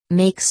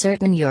Make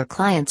certain your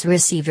clients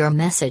receive your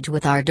message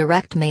with our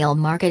direct mail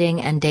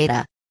marketing and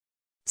data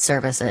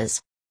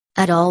services.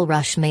 At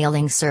AllRush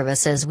Mailing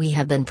Services, we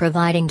have been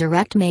providing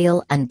direct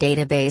mail and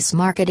database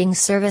marketing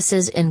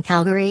services in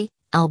Calgary,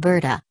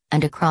 Alberta,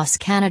 and across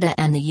Canada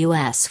and the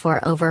US for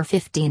over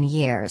 15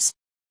 years.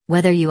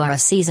 Whether you are a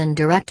seasoned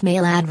direct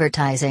mail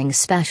advertising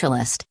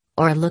specialist,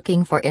 or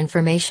looking for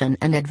information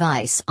and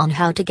advice on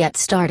how to get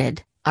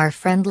started, our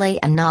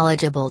friendly and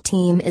knowledgeable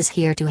team is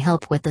here to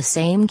help with the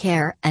same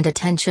care and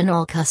attention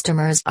all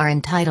customers are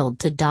entitled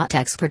to.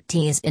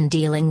 Expertise in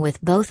dealing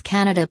with both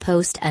Canada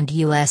Post and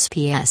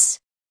USPS.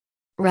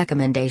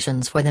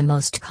 Recommendations for the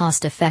most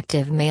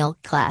cost-effective mail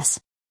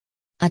class.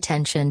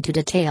 Attention to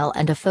detail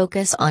and a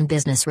focus on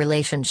business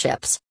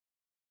relationships.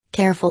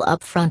 Careful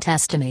upfront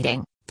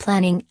estimating,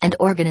 planning and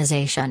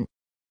organization.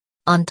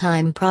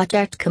 On-time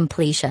project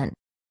completion.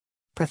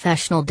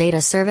 Professional data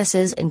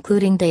services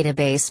including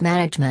database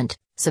management,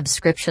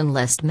 subscription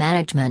list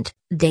management,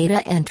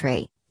 data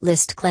entry,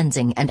 list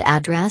cleansing and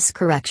address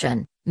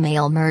correction,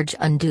 mail merge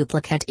and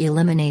duplicate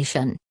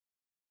elimination.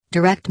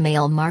 Direct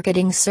mail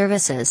marketing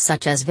services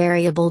such as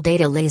variable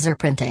data laser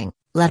printing,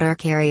 letter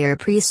carrier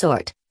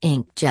pre-sort,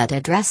 inkjet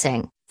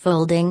addressing,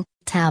 folding,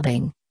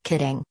 tabbing,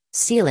 kitting,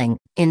 sealing,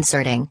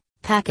 inserting,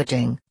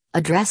 packaging,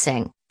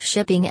 addressing,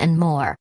 shipping and more.